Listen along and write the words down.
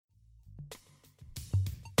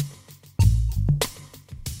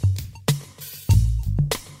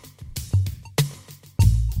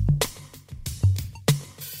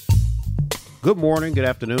Good morning, good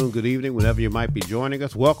afternoon, good evening, whenever you might be joining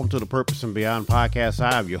us. Welcome to the Purpose and Beyond podcast.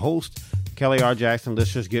 I am your host, Kelly R. Jackson.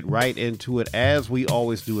 Let's just get right into it as we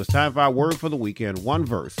always do. It's time for our word for the weekend. One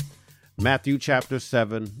verse, Matthew chapter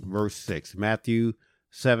 7, verse 6. Matthew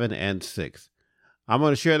 7 and 6. I'm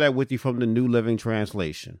going to share that with you from the New Living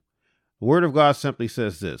Translation. The Word of God simply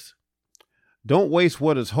says this: don't waste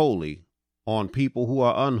what is holy on people who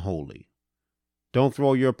are unholy. Don't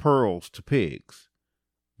throw your pearls to pigs.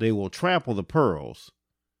 They will trample the pearls,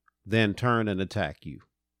 then turn and attack you.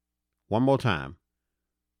 One more time.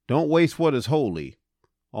 Don't waste what is holy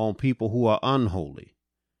on people who are unholy.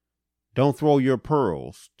 Don't throw your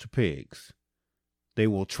pearls to pigs. They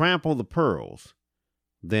will trample the pearls,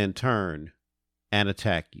 then turn and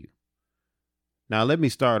attack you. Now, let me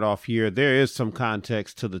start off here. There is some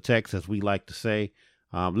context to the text, as we like to say.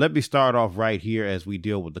 Let me start off right here as we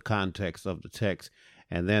deal with the context of the text,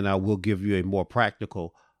 and then I will give you a more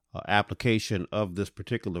practical application of this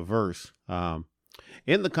particular verse.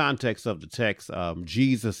 In the context of the text,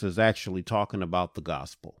 Jesus is actually talking about the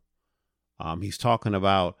gospel. He's talking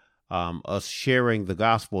about us sharing the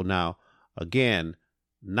gospel. Now, again,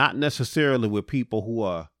 not necessarily with people who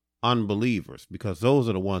are unbelievers, because those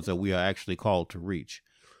are the ones that we are actually called to reach,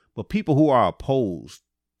 but people who are opposed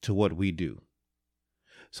to what we do.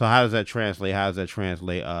 So how does that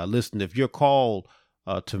translate? Listen, if you're called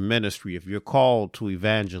to ministry, if you're called to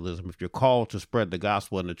evangelism, if you're called to spread the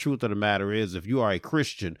gospel, and the truth of the matter is, if you are a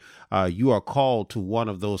Christian, you are called to one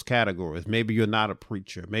of those categories. Maybe you're not a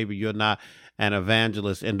preacher. Maybe you're not an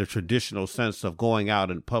evangelist in the traditional sense of going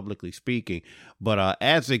out and publicly speaking. But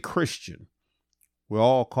as a Christian, we're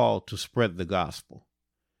all called to spread the gospel.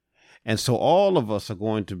 And so all of us are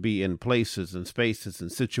going to be in places and spaces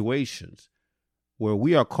and situations where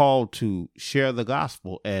we are called to share the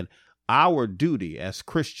gospel. And our duty as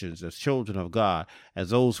Christians, as children of God, as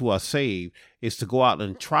those who are saved, is to go out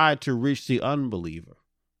and try to reach the unbeliever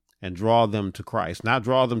and draw them to Christ. Not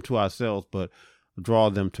draw them to ourselves, but draw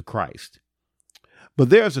them to Christ. But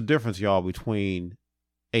there's a difference, y'all, between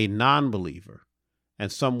a non-believer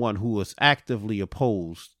and someone who is actively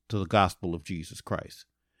opposed to the gospel of Jesus Christ.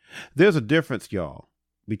 There's a difference, y'all,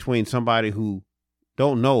 between somebody who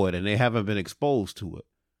don't know it and they haven't been exposed to it,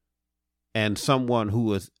 and someone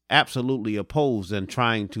who is absolutely opposed and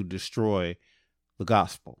trying to destroy the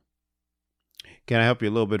gospel. Can I help you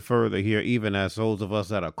a little bit further here? Even as those of us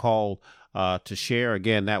that are called to share,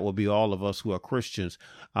 again, that will be all of us who are Christians.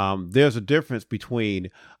 There's a difference between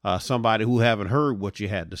somebody who haven't heard what you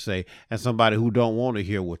had to say and somebody who don't want to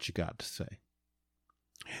hear what you got to say.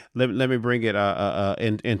 Let me bring it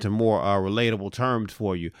into more relatable terms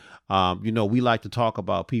for you. We like to talk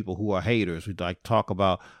about people who are haters. We like to talk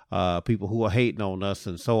about people who are hating on us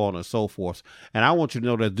and so on and so forth. And I want you to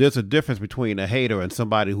know that there's a difference between a hater and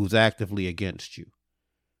somebody who's actively against you.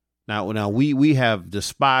 Now we have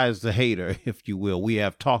despised the hater, if you will. We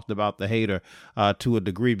have talked about the hater to a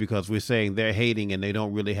degree because we're saying they're hating and they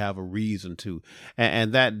don't really have a reason to.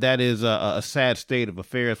 And that is a sad state of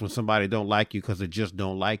affairs when somebody don't like you because they just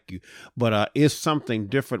don't like you. But it's something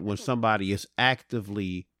different when somebody is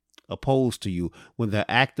actively opposed to you, when they're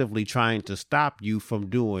actively trying to stop you from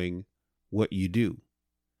doing what you do.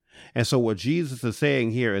 And so what Jesus is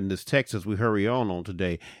saying here in this text as we hurry on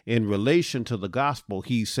today, in relation to the gospel,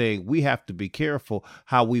 he's saying we have to be careful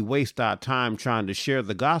how we waste our time trying to share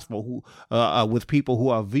the gospel with people who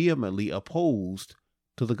are vehemently opposed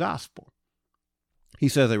to the gospel. He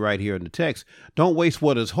says it right here in the text. Don't waste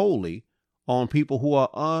what is holy on people who are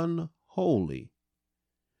unholy.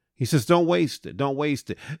 He says, don't waste it. Don't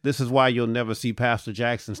waste it. This is why you'll never see Pastor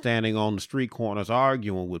Jackson standing on the street corners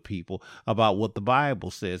arguing with people about what the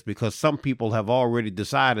Bible says, because some people have already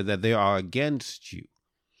decided that they are against you.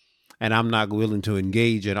 And I'm not willing to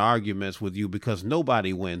engage in arguments with you because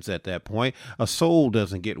nobody wins at that point. A soul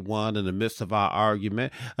doesn't get won in the midst of our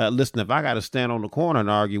argument. Listen, if I got to stand on the corner and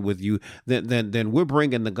argue with you, then we're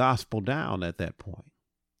bringing the gospel down at that point.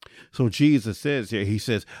 So Jesus says here, he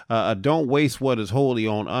says, don't waste what is holy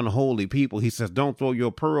on unholy people. He says, don't throw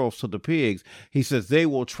your pearls to the pigs. He says, they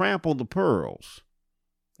will trample the pearls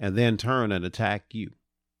and then turn and attack you.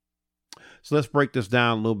 So let's break this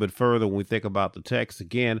down a little bit further when we think about the text.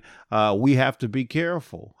 Again, we have to be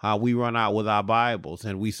careful how we run out with our Bibles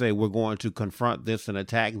and we say we're going to confront this and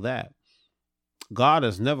attack that. God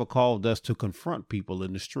has never called us to confront people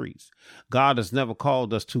in the streets. God has never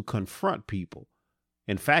called us to confront people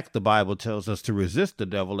In fact, the Bible tells us to resist the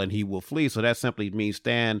devil and he will flee. So that simply means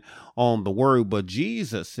stand on the word. But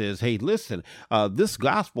Jesus says, hey, listen, this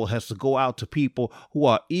gospel has to go out to people who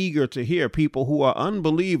are eager to hear, people who are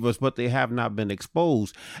unbelievers, but they have not been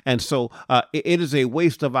exposed. And so it is a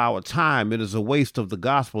waste of our time. It is a waste of the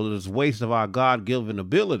gospel. It is a waste of our God-given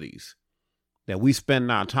abilities that we spend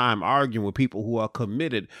our time arguing with people who are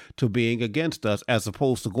committed to being against us, as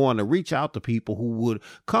opposed to going to reach out to people who would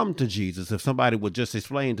come to Jesus if somebody would just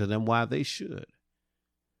explain to them why they should.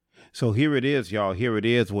 So here it is, y'all. Here it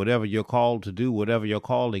is. Whatever you're called to do, whatever your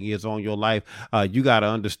calling is on your life, you got to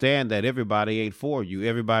understand that everybody ain't for you.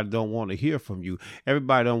 Everybody don't want to hear from you.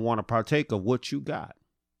 Everybody don't want to partake of what you got.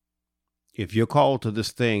 If you're called to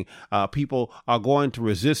this thing, people are going to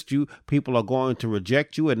resist you. People are going to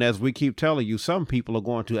reject you. And as we keep telling you, some people are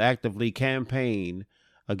going to actively campaign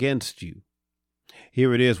against you.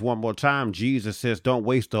 Here it is one more time. Jesus says, don't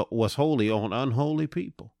waste what's holy on unholy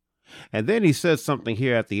people. And then he says something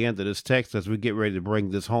here at the end of this text as we get ready to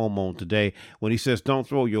bring this home on today. When he says, don't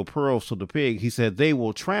throw your pearls to the pig, he said, they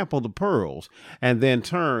will trample the pearls and then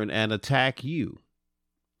turn and attack you.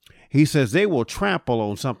 He says they will trample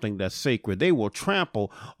on something that's sacred. They will trample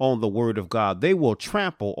on the word of God. They will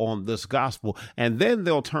trample on this gospel, and then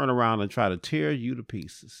they'll turn around and try to tear you to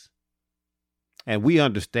pieces. And we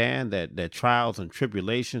understand that trials and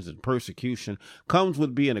tribulations and persecution comes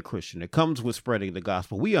with being a Christian. It comes with spreading the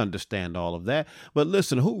gospel. We understand all of that. But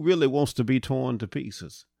listen, who really wants to be torn to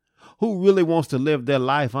pieces? Who really wants to live their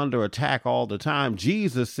life under attack all the time?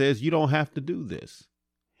 Jesus says you don't have to do this.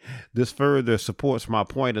 This further supports my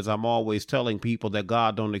point, as I'm always telling people that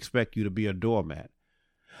God don't expect you to be a doormat.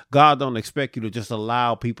 God don't expect you to just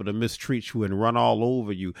allow people to mistreat you and run all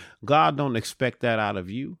over you. God don't expect that out of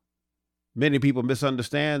you. Many people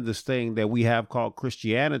misunderstand this thing that we have called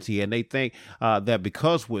Christianity, and they think that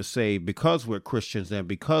because we're saved, because we're Christians, and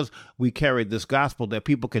because we carry this gospel, that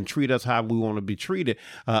people can treat us how we want to be treated,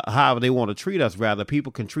 however they want to treat us. Rather,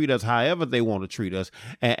 people can treat us however they want to treat us,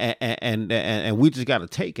 and we just got to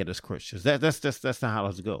take it as Christians. That's not how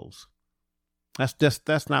this goes.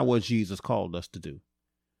 That's not what Jesus called us to do.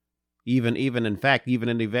 Even in fact, even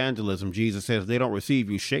in evangelism, Jesus says, they don't receive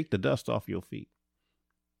you, shake the dust off your feet.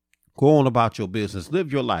 Go on about your business.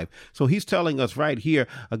 Live your life. So he's telling us right here,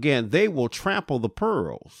 again, they will trample the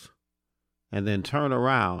pearls and then turn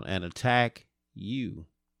around and attack you.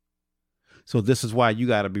 So this is why you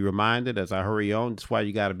got to be reminded, as I hurry on, that's why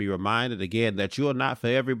you got to be reminded again that you're not for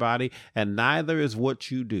everybody, and neither is what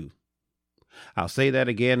you do. I'll say that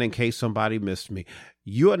again in case somebody missed me.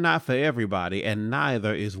 You're not for everybody, and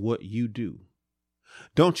neither is what you do.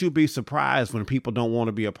 Don't you be surprised when people don't want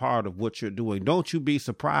to be a part of what you're doing. Don't you be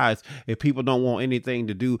surprised if people don't want anything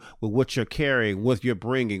to do with what you're carrying, what you're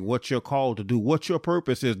bringing, what you're called to do, what your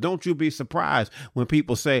purpose is. Don't you be surprised when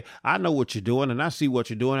people say, I know what you're doing and I see what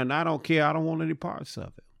you're doing and I don't care. I don't want any parts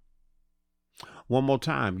of it. One more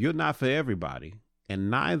time, you're not for everybody, and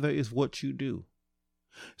neither is what you do.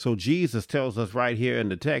 So Jesus tells us right here in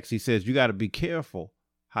the text, he says, you got to be careful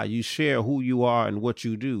how you share who you are and what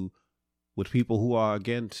you do with people who are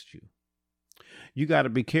against you. You got to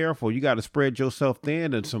be careful. You got to spread yourself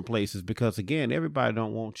thin in some places because, again, everybody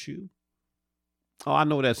don't want you. Oh, I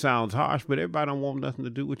know that sounds harsh, but everybody don't want nothing to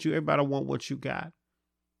do with you. Everybody don't want what you got.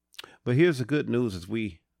 But here's the good news as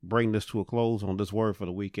we bring this to a close on this word for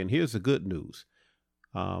the weekend. Here's the good news.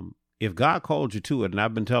 If God called you to it, and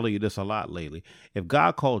I've been telling you this a lot lately, if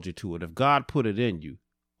God called you to it, if God put it in you,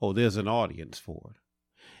 oh, there's an audience for it.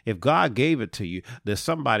 If God gave it to you, there's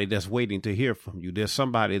somebody that's waiting to hear from you. There's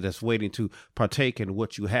somebody that's waiting to partake in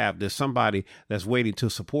what you have. There's somebody that's waiting to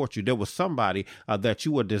support you. There was somebody that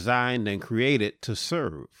you were designed and created to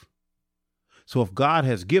serve. So if God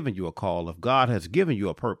has given you a call, if God has given you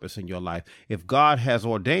a purpose in your life, if God has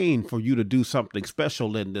ordained for you to do something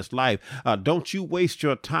special in this life, don't you waste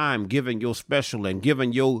your time giving your special and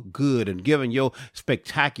giving your good and giving your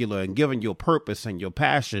spectacular and giving your purpose and your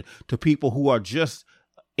passion to people who are just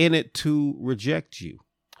in it to reject you.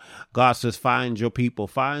 God says, find your people,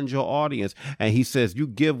 find your audience. And he says, you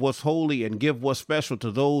give what's holy and give what's special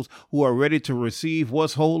to those who are ready to receive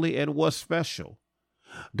what's holy and what's special.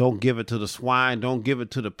 Don't give it to the swine. Don't give it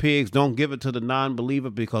to the pigs. Don't give it to the non-believer,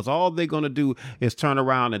 because all they're going to do is turn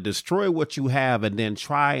around and destroy what you have and then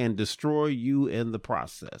try and destroy you in the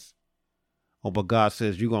process. Oh, but God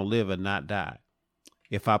says you're going to live and not die.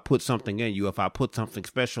 If I put something in you, if I put something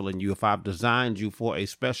special in you, if I've designed you for a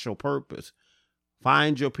special purpose,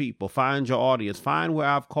 find your people, find your audience, find where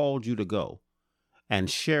I've called you to go and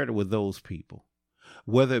share it with those people,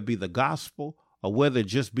 whether it be the gospel or whether it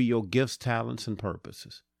just be your gifts, talents, and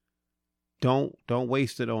purposes. Don't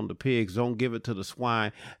waste it on the pigs. Don't give it to the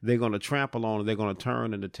swine. They're going to trample on it. They're going to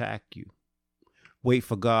turn and attack you. Wait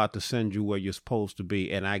for God to send you where you're supposed to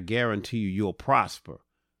be, and I guarantee you'll prosper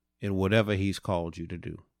in whatever he's called you to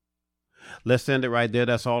do. Let's end it right there.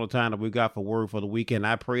 That's all the time that we've got for Word for the Weekend.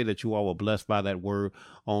 I pray that you all were blessed by that word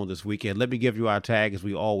on this weekend. Let me give you our tag as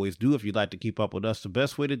we always do. If you'd like to keep up with us, the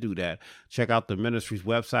best way to do that, check out the ministry's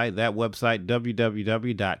website. That website,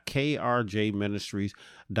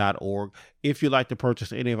 www.krjministries.org. If you'd like to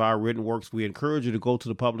purchase any of our written works, we encourage you to go to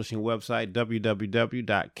the publishing website,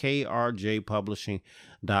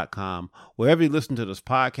 www.krjpublishing.com. Wherever you listen to this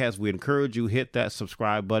podcast, we encourage you hit that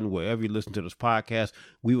subscribe button. Wherever you listen to this podcast,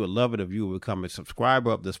 we would love it if you would become a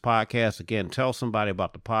subscriber of this podcast. Again, tell somebody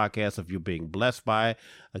about the podcast if you're being blessed by it.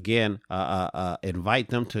 Again, invite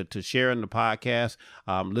them to share in the podcast.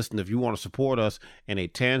 Listen, if you want to support us in a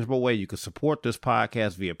tangible way, you can support this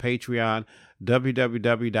podcast via Patreon,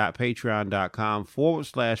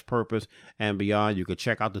 www.patreon.com/purpose and beyond. You can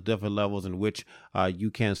check out the different levels in which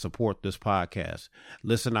you can support this podcast.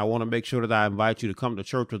 Listen, I want to make sure that I invite you to come to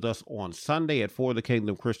church with us on Sunday at For the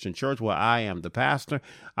Kingdom Christian Church, where I am the pastor.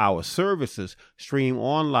 Our services stream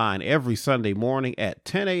online every Sunday morning at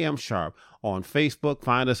 10 a.m. sharp on Facebook.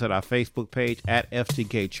 Find us at our Facebook page at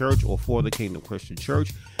FTK Church or For the Kingdom Christian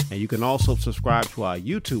Church. And you can also subscribe to our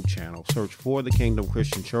YouTube channel. Search For the Kingdom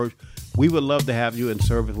Christian Church. We would love to have you in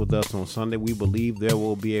service with us on Sunday. We believe there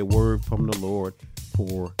will be a word from the Lord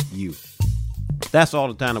for you. That's all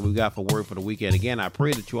the time that we've got for Word for the Weekend. Again, I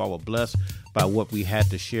pray that you all were blessed by what we had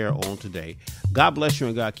to share on today. God bless you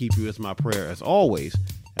and God keep you is my prayer as always.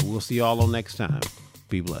 And we'll see you all on next time.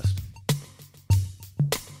 Be blessed.